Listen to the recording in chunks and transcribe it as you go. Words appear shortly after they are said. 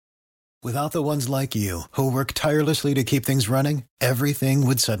Without the ones like you, who work tirelessly to keep things running, everything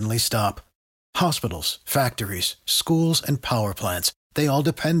would suddenly stop. Hospitals, factories, schools, and power plants, they all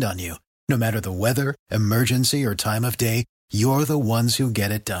depend on you. No matter the weather, emergency, or time of day, you're the ones who get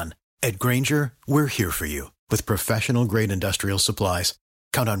it done. At Grainger, we're here for you with professional-grade industrial supplies.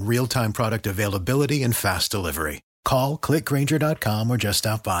 Count on real-time product availability and fast delivery. Call, click Grainger.com, or just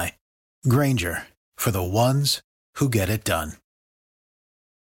stop by. Grainger, for the ones who get it done.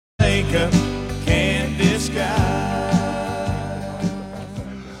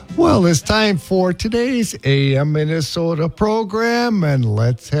 Well, it's time for today's AM Minnesota program, and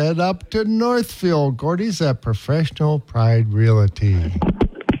let's head up to Northfield. Gordy's at Professional Pride Realty.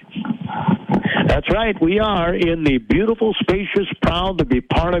 That's right. We are in the beautiful, spacious, proud to be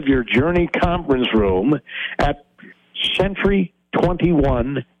part of your journey conference room at Century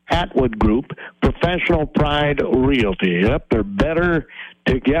 21 Atwood Group, Professional Pride Realty. Yep, they're better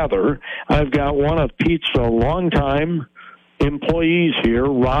together. I've got one of Pete's longtime employees here,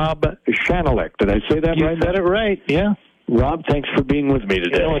 Rob Schanilec. Did I say that right? You said it right, yeah. Rob, thanks for being with me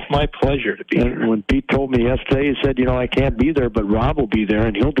today. It's my pleasure to be here. When Pete told me yesterday, he said, I can't be there, but Rob will be there,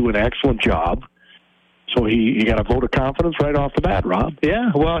 and he'll do an excellent job. So he got a vote of confidence right off the bat, Rob.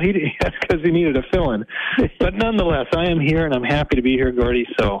 Yeah, well, that's because he needed a fill-in. But nonetheless, I am here, and I'm happy to be here, Gordy.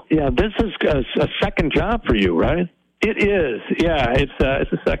 So yeah, this is a second job for you, right? It is, yeah. It's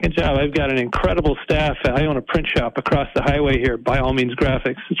a second job. I've got an incredible staff. I own a print shop across the highway here, By All Means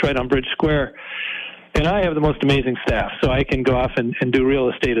Graphics. It's right on Bridge Square. And I have the most amazing staff, so I can go off and do real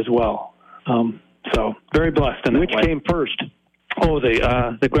estate as well. So very blessed in that Which way. came first? Oh,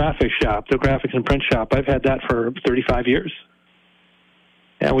 the graphics shop, the graphics and print shop. I've had that for 35 years.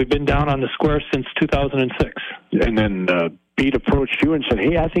 Yeah, we've been down on the square since 2006. And then Pete approached you and said,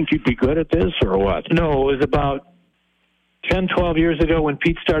 hey, I think you'd be good at this, or what? No, it was about 10, 12 years ago when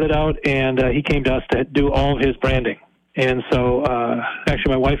Pete started out, and he came to us to do all of his branding. And so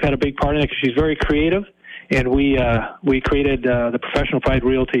actually my wife had a big part in it because she's very creative, and we created the Professional Pride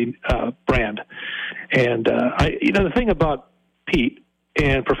Realty brand. And the thing about Pete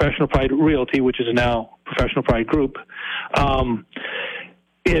and Professional Pride Realty, which is now Professional Pride Group,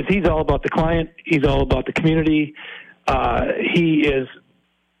 is he's all about the client. He's all about the community. He is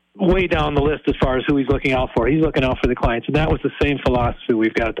way down the list as far as who he's looking out for. He's looking out for the clients, and that was the same philosophy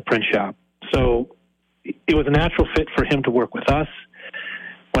we've got at the print shop. So it was a natural fit for him to work with us.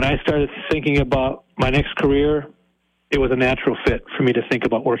 When I started thinking about my next career, it was a natural fit for me to think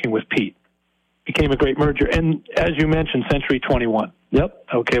about working with Pete. Became a great merger. And as you mentioned, Century 21. Yep.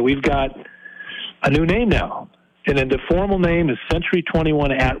 Okay, we've got a new name now. And then the formal name is Century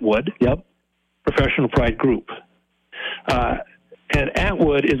 21 Atwood. Yep. Professional Pride Group. And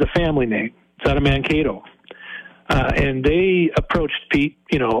Atwood is a family name. It's out of Mankato. And they approached Pete,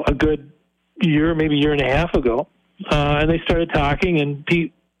 a good year, maybe year and a half ago. And they started talking, and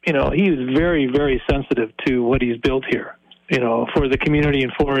Pete, he is very, very sensitive to what he's built here, for the community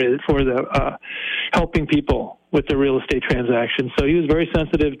and for the helping people with the real estate transactions. So he was very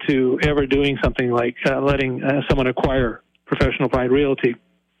sensitive to ever doing something like letting someone acquire Professional Pride Realty.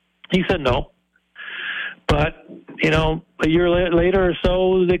 He said no. But, a year later or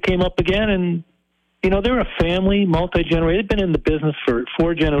so, they came up again, and, they're a family, multi-generational. They've been in the business for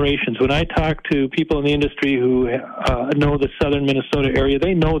 4 generations. When I talk to people in the industry who know the southern Minnesota area,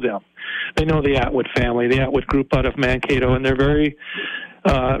 they know them. They know the Atwood family, the Atwood group out of Mankato, and they're very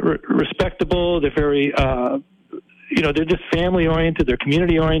respectable. They're very, they're just family-oriented. They're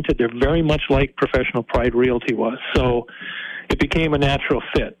community-oriented. They're very much like Professional Pride Realty was. So it became a natural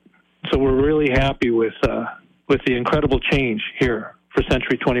fit. So we're really happy with the incredible change here for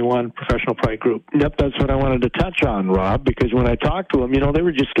Century 21 Professional Pride Group. Yep, that's what I wanted to touch on, Rob, because when I talked to him, they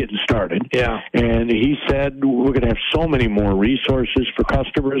were just getting started. Yeah. And he said, we're going to have so many more resources for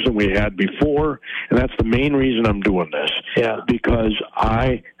customers than we had before, and that's the main reason I'm doing this. Yeah. Because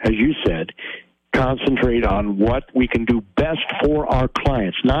I, as you said, concentrate on what we can do best for our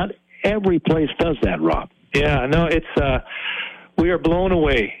clients. Not every place does that, Rob. Yeah, no, it's... we are blown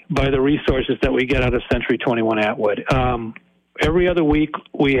away by the resources that we get out of Century 21 Atwood. Every other week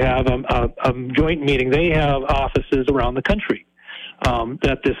we have a joint meeting. They have offices around the country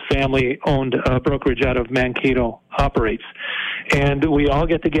that this family-owned brokerage out of Mankato operates. And we all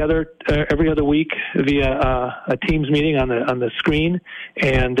get together every other week via a Teams meeting on the screen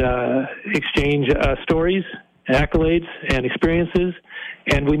and exchange stories, accolades, and experiences,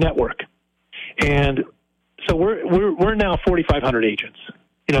 and we network. And so we're now 4,500 agents.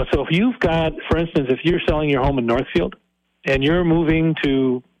 So if you've got, for instance, if you're selling your home in Northfield and you're moving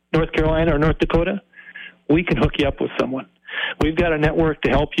to North Carolina or North Dakota, we can hook you up with someone. We've got a network to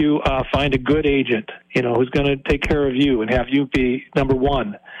help you find a good agent, who's going to take care of you and have you be number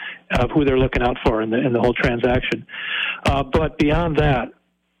one of who they're looking out for in the whole transaction. But beyond that,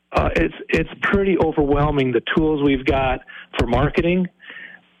 it's pretty overwhelming, the tools we've got for marketing.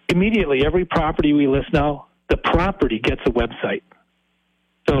 Immediately, every property we list now, the property gets a website.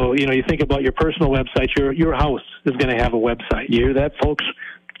 So, you think about your personal website, your house is going to have a website. You hear that, folks?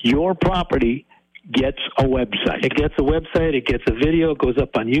 Your property gets a website. It gets a website. It gets a video. It goes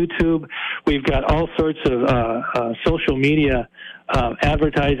up on YouTube. We've got all sorts of social media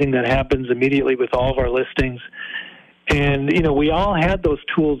advertising that happens immediately with all of our listings. And, we all had those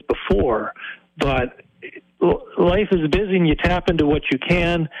tools before, but life is busy and you tap into what you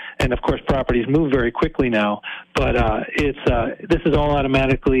can. And, of course, properties move very quickly now. But this is all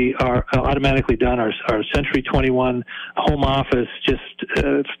automatically done. Our Century 21 home office just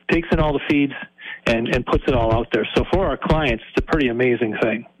takes in all the feeds and puts it all out there. So for our clients, it's a pretty amazing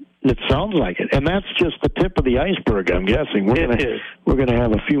thing. It sounds like it. And that's just the tip of the iceberg, I'm guessing. We're going to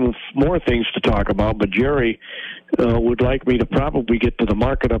have a few more things to talk about, but Jerry would like me to probably get to the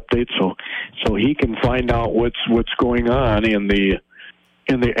market update so he can find out what's going on in the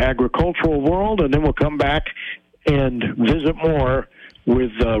agricultural world, and then we'll come back and visit more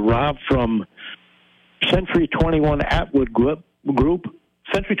with Rob from Century 21 Atwood Group.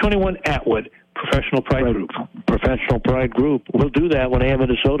 Century 21 Atwood Professional Pride Group. Professional Pride Group. We'll do that when AM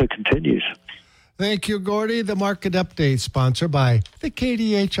Minnesota continues. Thank you, Gordy. The market update sponsored by the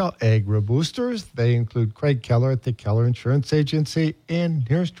KDHL Agri Boosters. They include Craig Keller at the Keller Insurance Agency in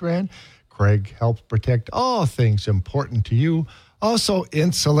Nearstrand. Craig helps protect all things important to you. Also,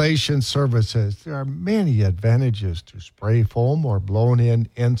 insulation services. There are many advantages to spray foam or blown-in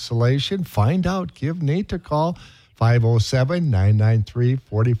insulation. Find out. Give Nate a call.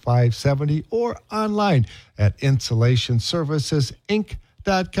 507-993-4570 or online at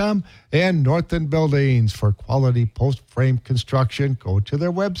insulationservicesinc.com. And Northland Buildings for quality post-frame construction. Go to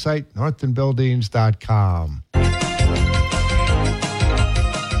their website, northlandbuildings.com.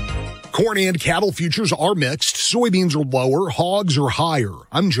 Corn and cattle futures are mixed. Soybeans are lower, hogs are higher.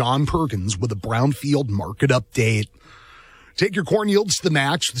 I'm John Perkins with a Brownfield market update. Take your corn yields to the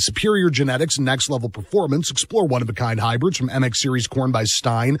max with superior genetics and next-level performance. Explore one-of-a-kind hybrids from MX Series Corn by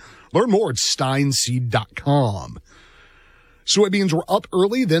Stein. Learn more at steinseed.com. Soybeans were up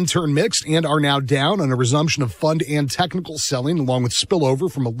early, then turned mixed, and are now down on a resumption of fund and technical selling, along with spillover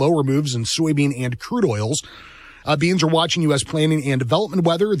from lower moves in soybean and crude oils. Beans are watching U.S. planning and development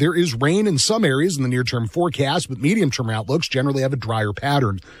weather. There is rain in some areas in the near-term forecast, but medium-term outlooks generally have a drier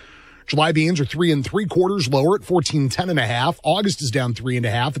pattern. July beans are 3 3/4 lower at $14.10.5. August is down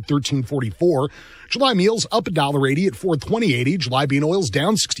 3.5 at $13.44. July meals up $1.80 at $4.20.80. July bean oils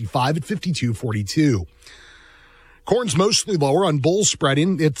down 65 at $52.42. Corn's mostly lower on bull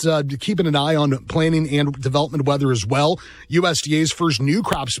spreading. It's keeping an eye on planning and development weather as well. USDA's first new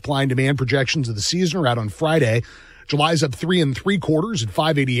crop supply and demand projections of the season are out on Friday. July's up 3 3/4 at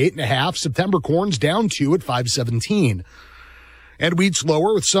 $5.88.5. September corn's down 2 at $5.17. And wheat's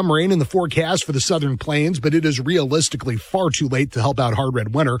lower with some rain in the forecast for the southern plains, but it is realistically far too late to help out hard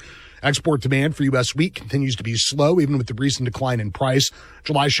red winter. Export demand for U.S. wheat continues to be slow, even with the recent decline in price.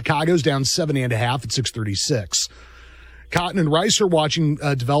 July Chicago's down 7.5 at $6.36. Cotton and rice are watching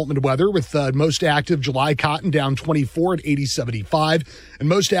development weather with most active July cotton down 24 at 80.75 and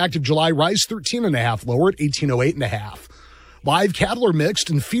most active July rice 13.5 lower at 18.08.5. Live cattle are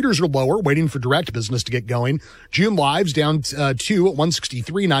mixed and feeders are lower, waiting for direct business to get going. June live's down 2 at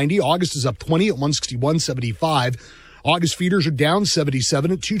 163.90. August is up 20 at 161.75. August feeders are down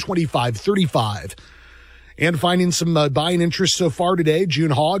 77 at 225.35. And finding some buying interest so far today, June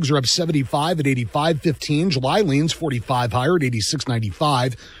hogs are up 75 at 85.15. July leans 45 higher at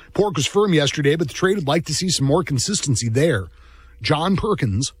 86.95. Pork was firm yesterday, but the trade would like to see some more consistency there. John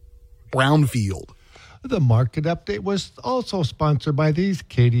Perkins, Brownfield. The market update was also sponsored by these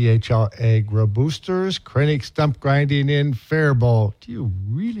KDHL Agri Boosters. Krennic Stump Grinding in Faribault. Do you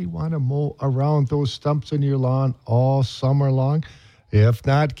really want to mow around those stumps in your lawn all summer long? If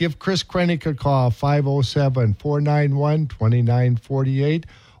not, give Chris Krennic a call, 507-491-2948,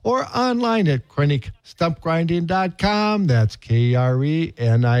 or online at KrennicStumpGrinding.com. That's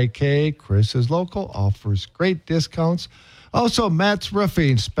K-R-E-N-I-K. Chris is local, offers great discounts. Also, Matt's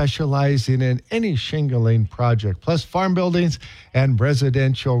Roofing, specializing in any shingling project, plus farm buildings and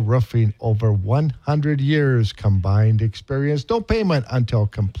residential roofing. Over 100 years combined experience. No payment until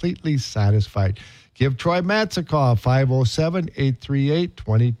completely satisfied. Give Troy Matz a call,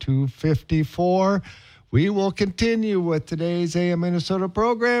 507-838-2254. We will continue with today's AM Minnesota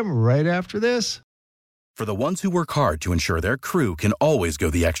program right after this. For the ones who work hard to ensure their crew can always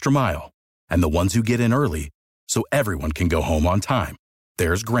go the extra mile, and the ones who get in early so everyone can go home on time,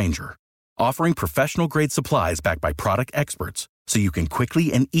 there's Grainger, offering professional-grade supplies backed by product experts so you can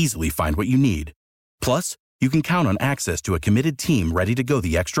quickly and easily find what you need. Plus, you can count on access to a committed team ready to go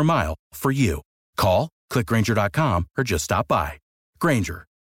the extra mile for you. Call, click Grainger.com, or just stop by. Grainger,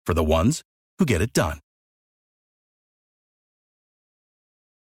 for the ones who get it done.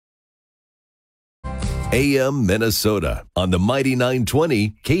 AM Minnesota on the Mighty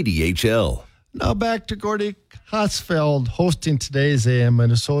 920 KDHL. Now back to Gordy Hosfeld hosting today's AM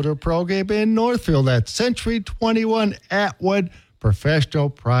Minnesota program in Northfield at Century 21 Atwood Professional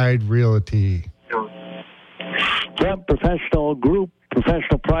Pride Realty. Yeah, Professional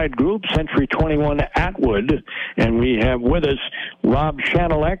Pride Group, Century 21 Atwood, and we have with us Rob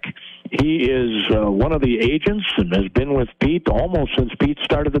Schanilec. He is one of the agents and has been with Pete almost since Pete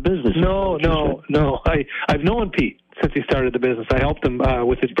started the business. No. I've known Pete since he started the business. I helped him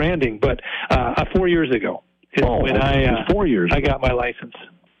with his branding, but 4 years ago is when I got my license.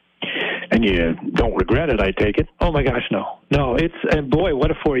 And you don't regret it, I take it? Oh my gosh, no. And boy,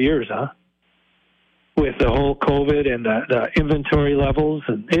 what a 4 years, huh? With the whole COVID and the inventory levels,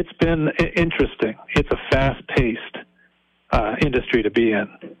 and it's been interesting. It's a fast-paced industry to be in.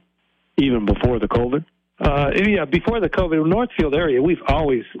 Even before the COVID? Yeah, before the COVID, Northfield area, we've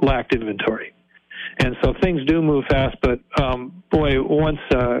always lacked inventory. And so things do move fast, but boy, once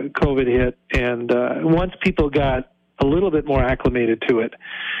COVID hit and once people got a little bit more acclimated to it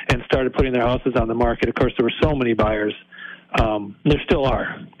and started putting their houses on the market, of course, there were so many buyers. There still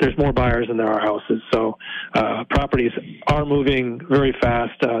are. There's more buyers than there are houses. So properties are moving very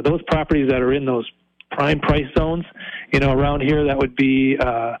fast. Those properties that are in those prime price zones, around here, that would be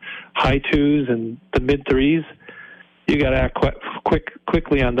high twos and the mid threes. You got to act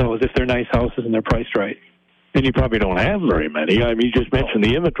quickly on those if they're nice houses and they're priced right. And you probably don't have very many. I mean, you just mentioned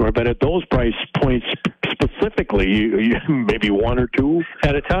the inventory, but at those price points specifically, you maybe one or two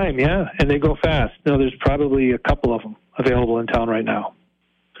at a time, yeah, and they go fast. There's probably a couple of them available in town right now.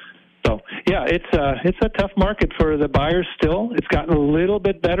 So, yeah, it's a tough market for the buyers still. It's gotten a little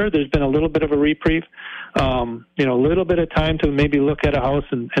bit better. There's been a little bit of a reprieve, a little bit of time to maybe look at a house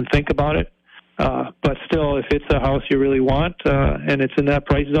and think about it. But still, if it's a house you really want and it's in that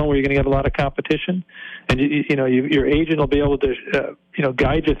price zone where you're going to get a lot of competition, and your agent will be able to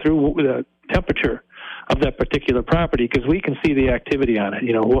guide you through the temperature of that particular property, because we can see the activity on it.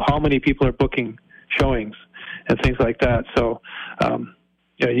 How many people are booking showings and things like that. So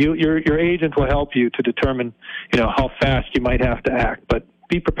your agent will help you to determine how fast you might have to act. But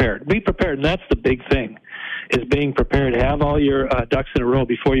be prepared, and that's the big thing. Is being prepared. Have all your ducks in a row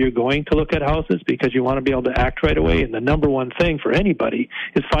before you're going to look at houses, because you want to be able to act right away. And the number one thing for anybody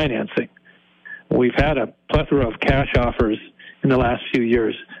is financing. We've had a plethora of cash offers in the last few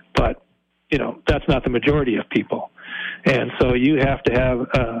years, but that's not the majority of people. And so you have to have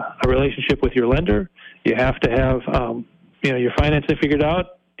a relationship with your lender. You have to have your financing figured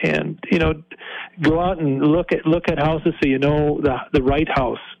out, and go out and look at houses so you know the right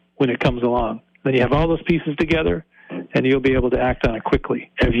house when it comes along. Then you have all those pieces together, and you'll be able to act on it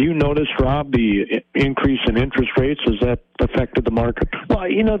quickly. Have you noticed, Rob, the increase in interest rates? Has that affected the market? Well,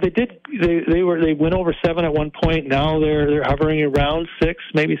 they did. They went over 7 at one point. Now they're hovering around 6,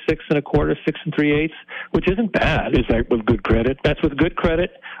 maybe 6 1/4, 6 3/8, which isn't bad. Is that with good credit? That's with good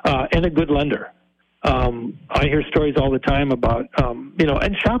credit and a good lender. I hear stories all the time about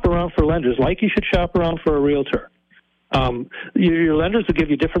and shop around for lenders like you should shop around for a realtor. Your lenders will give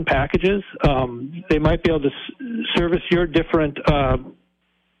you different packages. They might be able to service your different,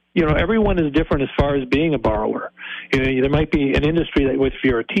 everyone is different as far as being a borrower. There might be an industry that if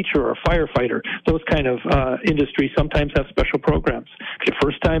you're a teacher or a firefighter, those kind of industries sometimes have special programs. If you're a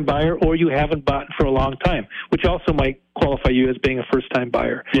first-time buyer or you haven't bought for a long time, which also might qualify you as being a first-time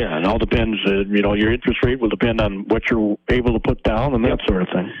buyer. Yeah, and it all depends. Your interest rate will depend on what you're able to put down and that sort of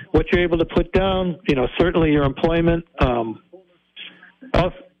thing. What you're able to put down, certainly your employment, all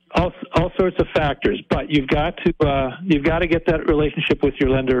sorts of factors. But you've got to get that relationship with your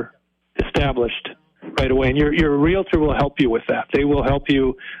lender established right away, and your realtor will help you with that. They will help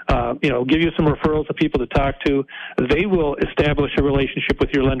you, give you some referrals of people to talk to. They will establish a relationship with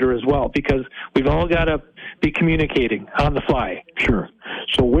your lender as well, because we've all got to be communicating on the fly. Sure.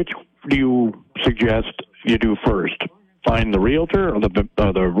 So which do you suggest you do first? Find the realtor or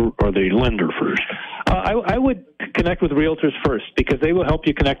the lender first? I would connect with realtors first, because they will help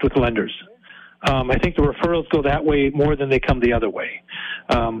you connect with lenders. I think the referrals go that way more than they come the other way.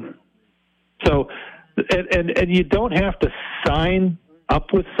 So you don't have to sign up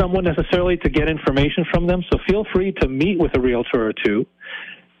with someone necessarily to get information from them. So feel free to meet with a realtor or two,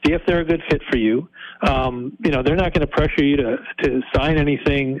 see if they're a good fit for you. They're not going to pressure you to sign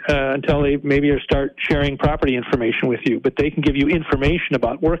anything until they maybe start sharing property information with you. But they can give you information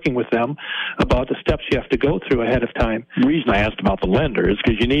about working with them, about the steps you have to go through ahead of time. The reason I asked about the lender is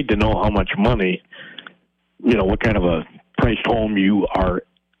because you need to know how much money, what kind of a priced home you are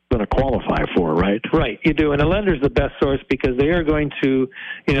going to qualify for, right? Right, you do. And a lender's the best source because they are going to,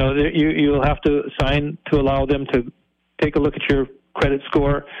 you'll have to sign to allow them to take a look at your credit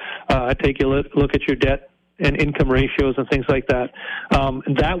score, take a look at your debt and income ratios and things like that.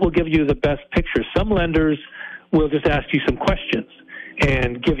 That will give you the best picture. Some lenders will just ask you some questions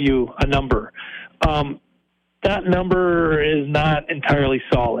and give you a number. That number is not entirely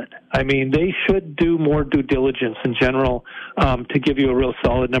solid. I mean, they should do more due diligence in general to give you a real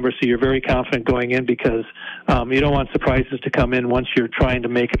solid number so you're very confident going in because you don't want surprises to come in once you're trying to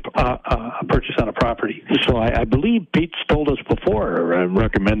make a purchase on a property. So I believe Pete's told us before,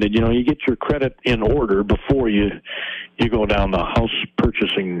 recommended, you get your credit in order before you go down the house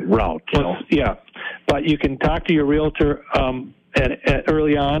purchasing route. Yeah, but you can talk to your realtor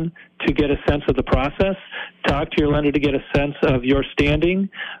early on to get a sense of the process. Talk to your lender to get a sense of your standing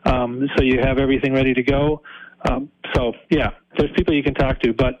so you have everything ready to go. There's people you can talk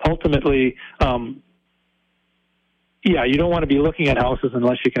to, but ultimately, you don't want to be looking at houses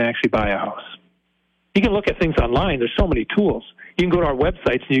unless you can actually buy a house. You can look at things online. There's so many tools. You can go to our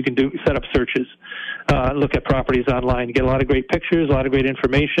websites and you can set up searches, look at properties online. You get a lot of great pictures, a lot of great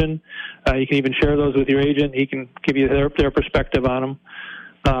information. You can even share those with your agent. He can give you their perspective on them.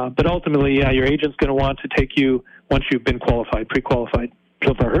 But ultimately, your agent's going to want to take you once you've been pre-qualified.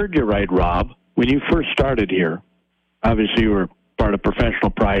 So if I heard you right, Rob, when you first started here, obviously you were part of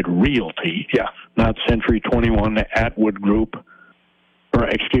Professional Pride Realty. Yeah. Not Century 21 Atwood Group.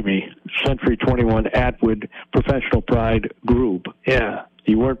 Century 21 Atwood Professional Pride Group. Yeah.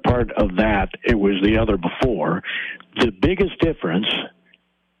 You weren't part of that. It was the other before. The biggest difference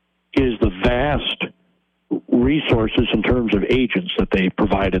is the vast resources in terms of agents that they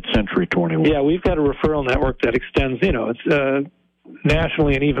provide at Century 21. Yeah, we've got a referral network that extends, it's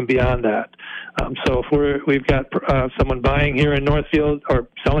nationally and even beyond that. So if we've got someone buying here in Northfield or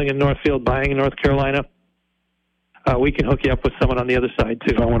selling in Northfield, buying in North Carolina, we can hook you up with someone on the other side,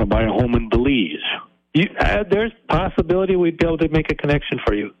 too. If I want to buy a home in Belize. There's possibility we'd be able to make a connection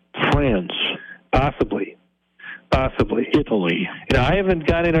for you. France. Possibly. Italy. I haven't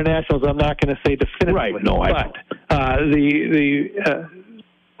got internationals. I'm not going to say definitively. Right. No,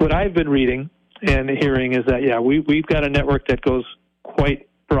 what I've been reading and hearing is that, we've got a network that goes quite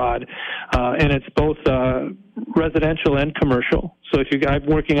broad, and it's both residential and commercial. So I'm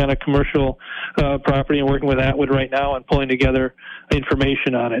working on a commercial property and working with Atwood right now and pulling together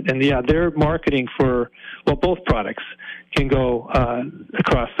information on it. And they're marketing for both products can go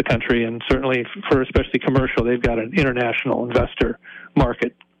across the country, and certainly for especially commercial, they've got an international investor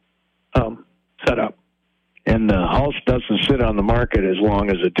market set up. And the house doesn't sit on the market as long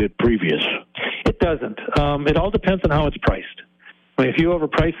as it did previous. It doesn't. It all depends on how it's priced. I mean, if you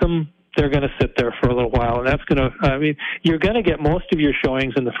overprice them, they're going to sit there for a little while, and that's going to, you're going to get most of your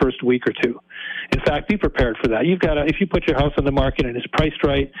showings in the first week or two. In fact, be prepared for that. If you put your house on the market and it's priced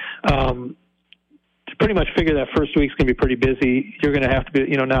right, to pretty much figure that first week's going to be pretty busy. You're going to have to be,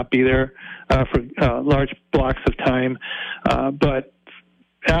 not be there for large blocks of time. But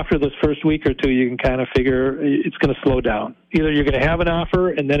after this first week or two, you can kind of figure it's going to slow down. Either you're going to have an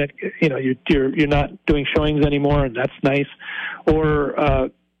offer and then you're not doing showings anymore, and that's nice, or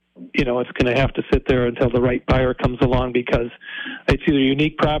it's going to have to sit there until the right buyer comes along because it's either a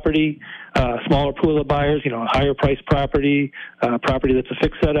unique property, smaller pool of buyers, a higher priced property, property that's a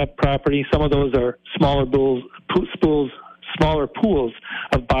fixed setup property. Some of those are smaller pools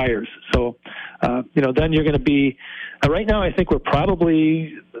of buyers. So, then you're going to be, right now I think we're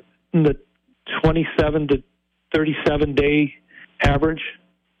probably in the 27 to 37 day average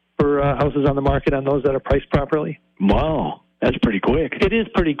for houses on the market on those that are priced properly. Wow. That's pretty quick. It is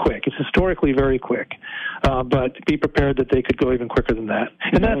pretty quick. It's historically very quick. But be prepared that they could go even quicker than that.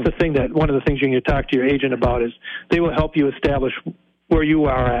 And that's the thing one of the things you're going to talk to your agent about is they will help you establish where you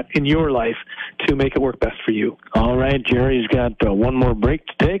are at in your life to make it work best for you. All right, Jerry's got one more break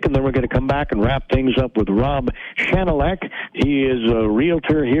to take, and then we're going to come back and wrap things up with Rob Schanilec. He is a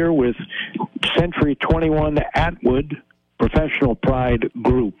realtor here with Century 21 Atwood Professional Pride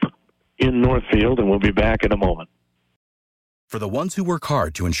Group in Northfield, and we'll be back in a moment. For the ones who work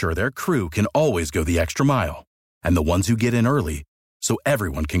hard to ensure their crew can always go the extra mile, and the ones who get in early so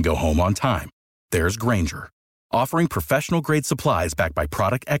everyone can go home on time, there's Grainger, offering professional-grade supplies backed by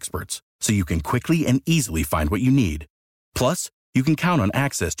product experts so you can quickly and easily find what you need. Plus, you can count on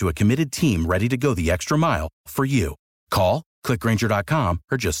access to a committed team ready to go the extra mile for you. Call, click Grainger.com,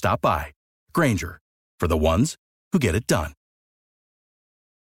 or just stop by. Grainger, for the ones who get it done.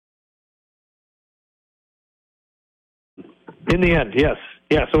 In the end, yes.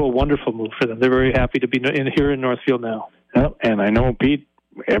 Yeah, so a wonderful move for them. They're very happy to be here in Northfield now. Yep, and I know Pete,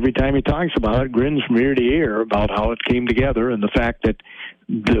 every time he talks about it, grins from ear to ear about how it came together and the fact that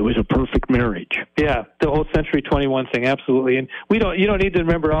it was a perfect marriage. Yeah, the whole Century 21 thing, absolutely. And you don't need to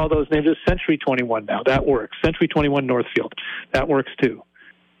remember all those names. It's Century 21 now. That works. Century 21 Northfield. That works too.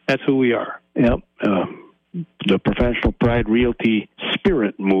 That's who we are. Yep. The Professional Pride Realty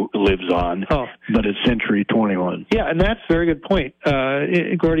spirit lives on, but it's Century 21. Yeah, and that's a very good point,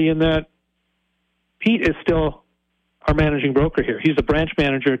 Gordy, in that Pete is still our managing broker here. He's the branch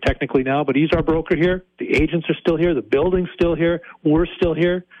manager technically now, but he's our broker here. The agents are still here. The building's still here. We're still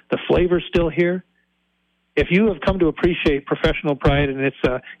here. The flavor's still here. If you have come to appreciate Professional Pride and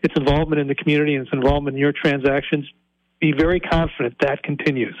its involvement in the community and its involvement in your transactions, be very confident that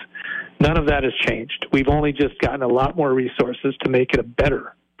continues. None of that has changed. We've only just gotten a lot more resources to make it a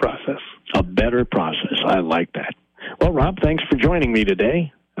better process. A better process. I like that. Well, Rob, thanks for joining me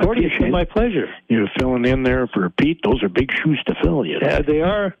today. Gordy, it's been my pleasure. You're filling in there for Pete. Those are big shoes to fill, you know. Yeah, they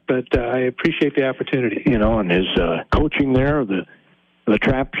are, but I appreciate the opportunity. You know, and his coaching there, the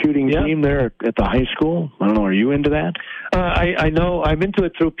trap shooting team there at the high school. I don't know, are you into that? I know I'm into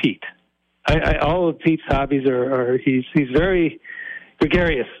it through Pete. All of Pete's hobbies are he's very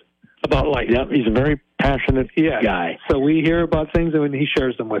gregarious about life. Yeah, he's a very passionate guy. So we hear about things and he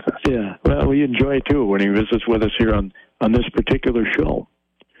shares them with us. Yeah, well, we enjoy it too when he visits with us here on this particular show.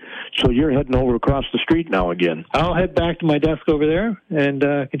 So you're heading over across the street now again. I'll head back to my desk over there and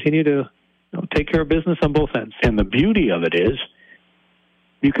continue to take care of business on both ends. And the beauty of it is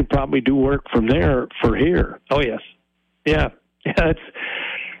you could probably do work from there for here. Oh, yes. Yeah.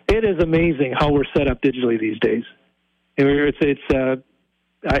 It is amazing how we're set up digitally these days.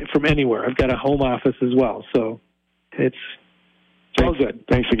 It's from anywhere. I've got a home office as well, so it's all good.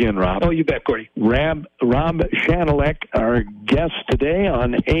 Thanks again, Rob. Oh, you bet, Gordy. Rob Schanilec, our guest today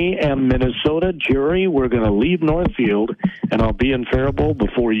on AM Minnesota. Jerry, we're going to leave Northfield, and I'll be in Faribault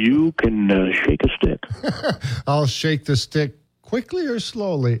before you can shake a stick. I'll shake the stick quickly or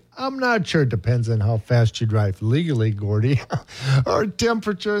slowly. I'm not sure. Depends on how fast you drive legally, Gordy. Our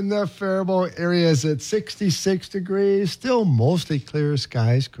temperature in the Faribault area is at 66 degrees. Still mostly clear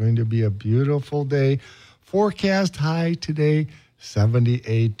skies. Going to be a beautiful day. Forecast high today,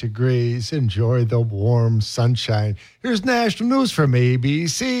 78 degrees. Enjoy the warm sunshine. Here's national news from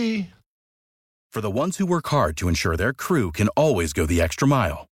ABC. For the ones who work hard to ensure their crew can always go the extra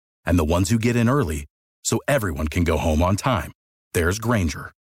mile, and the ones who get in early so everyone can go home on time, there's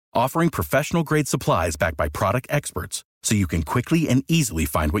Grainger, offering professional-grade supplies backed by product experts so you can quickly and easily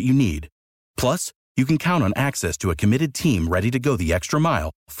find what you need. Plus, you can count on access to a committed team ready to go the extra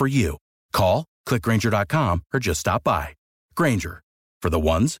mile for you. Call, click Grainger.com, or just stop by. Grainger, for the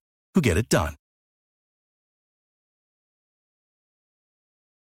ones who get it done.